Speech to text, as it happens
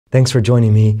Thanks for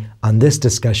joining me on this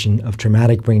discussion of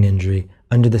traumatic brain injury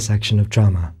under the section of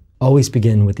trauma. Always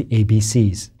begin with the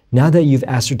ABCs. Now that you've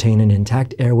ascertained an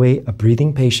intact airway, a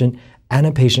breathing patient, and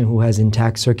a patient who has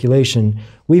intact circulation,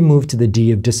 we move to the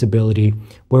D of disability,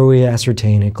 where we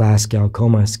ascertain a Glasgow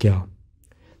Coma scale.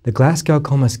 The Glasgow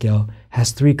Coma scale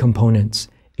has 3 components.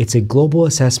 It's a global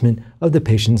assessment of the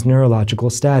patient's neurological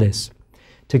status.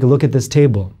 Take a look at this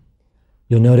table.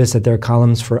 You'll notice that there are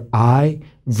columns for eye,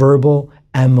 verbal,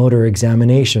 and motor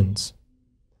examinations.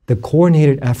 The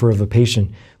coordinated effort of a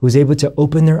patient who is able to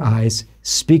open their eyes,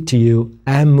 speak to you,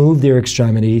 and move their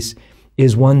extremities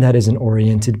is one that is an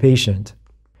oriented patient.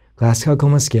 Glasgow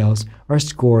Coma scales are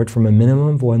scored from a minimum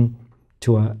of 1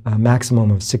 to a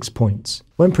maximum of 6 points.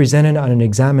 When presented on an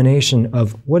examination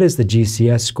of what is the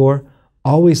GCS score,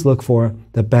 always look for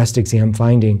the best exam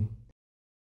finding.